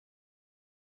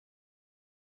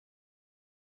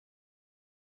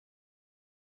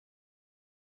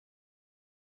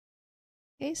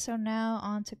Okay, so now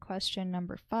on to question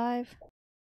number 5.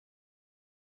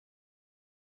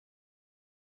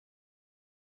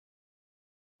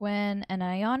 When an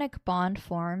ionic bond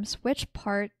forms, which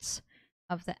parts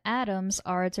of the atoms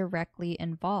are directly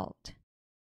involved?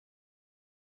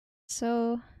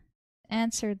 So, to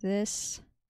answer this,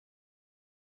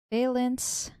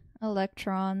 valence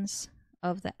electrons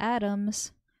of the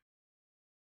atoms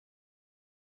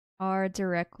are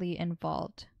directly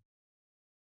involved.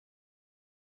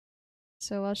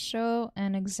 So I'll show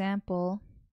an example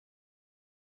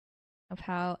of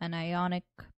how an ionic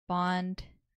bond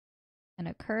can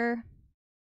occur.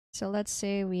 So let's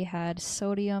say we had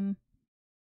sodium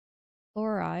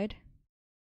chloride,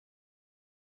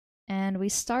 and we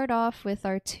start off with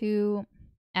our 2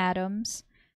 atoms.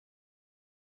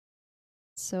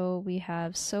 So we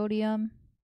have sodium,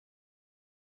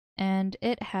 and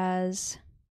it has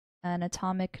an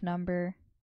atomic number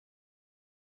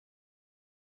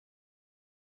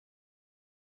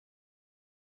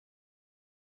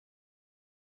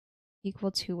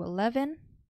equal to 11.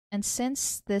 And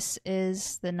since this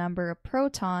is the number of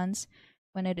protons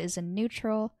when it is a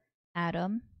neutral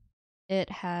atom,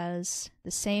 it has the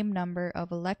same number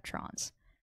of electrons.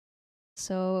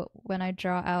 So when I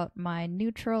draw out my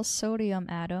neutral sodium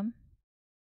atom,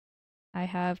 I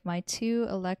have my 2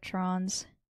 electrons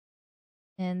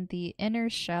in the inner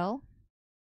shell,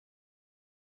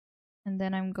 and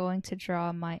then I'm going to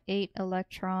draw my 8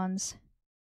 electrons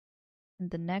in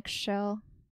the next shell.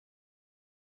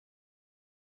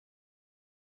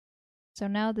 So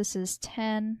now this is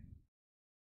 10,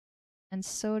 and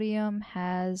sodium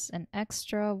has an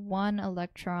extra 1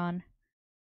 electron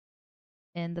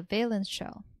in the valence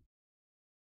shell.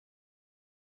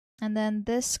 And then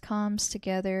this comes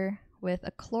together with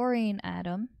a chlorine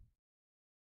atom,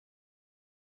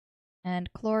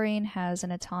 and chlorine has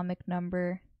an atomic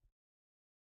number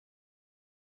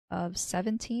of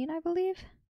 17, I believe.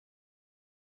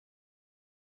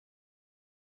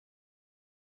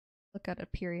 Look at a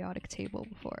periodic table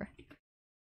before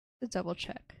to double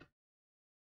check.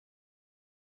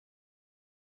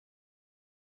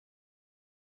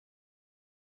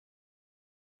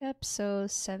 Yep, so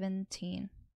 17.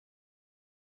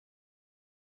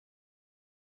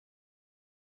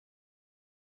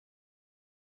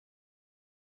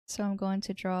 So I'm going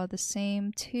to draw the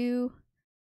same 2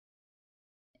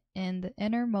 in the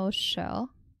innermost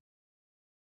shell,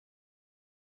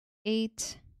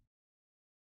 8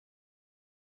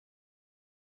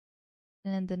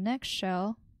 in the next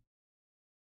shell,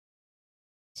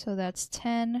 so that's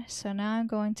 10. So now I'm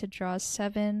going to draw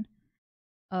 7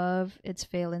 of its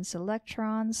valence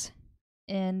electrons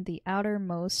in the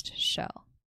outermost shell.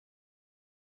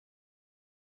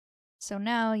 So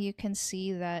now you can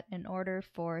see that in order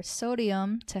for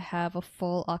sodium to have a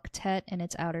full octet in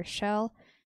its outer shell,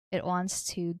 it wants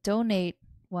to donate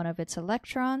one of its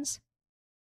electrons.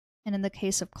 And in the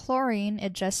case of chlorine,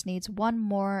 it just needs 1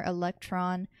 more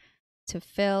electron to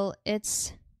fill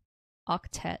its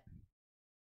octet.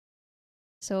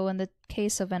 So in the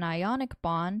case of an ionic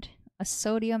bond, a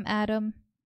sodium atom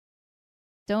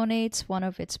donates one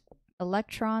of its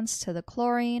electrons to the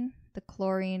chlorine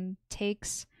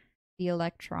takes the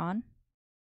electron,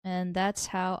 and that's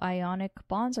how ionic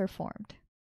bonds are formed.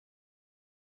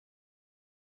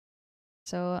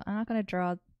 So I'm not going to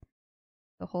draw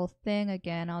the whole thing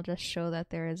again. I'll just show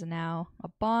that there is now a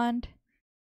bond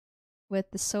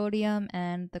with the sodium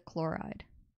and the chloride.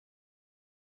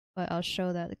 But I'll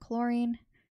show that the chlorine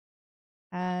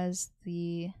has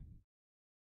the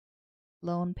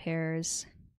lone pairs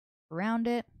around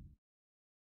it.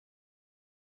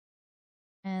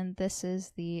 And this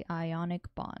is the ionic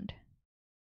bond.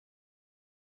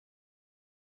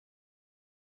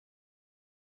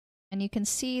 And you can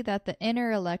see that the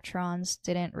inner electrons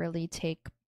didn't really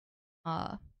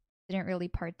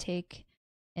partake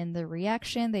in the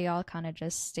reaction. They all kind of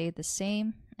just stayed the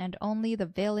same, and only the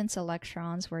valence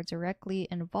electrons were directly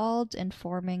involved in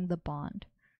forming the bond.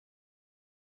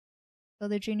 So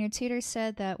the junior tutor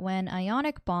said that when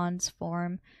ionic bonds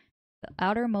form, the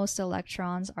outermost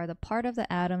electrons are the part of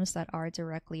the atoms that are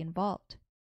directly involved.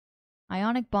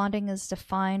 Ionic bonding is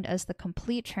defined as the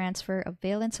complete transfer of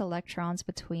valence electrons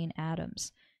between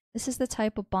atoms. This is the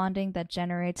type of bonding that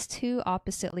generates 2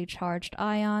 oppositely charged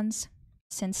ions.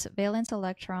 Since valence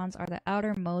electrons are the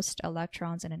outermost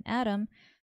electrons in an atom,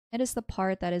 it is the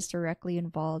part that is directly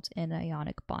involved in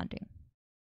ionic bonding.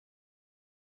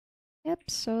 Yep,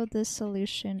 so this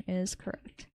solution is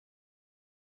correct.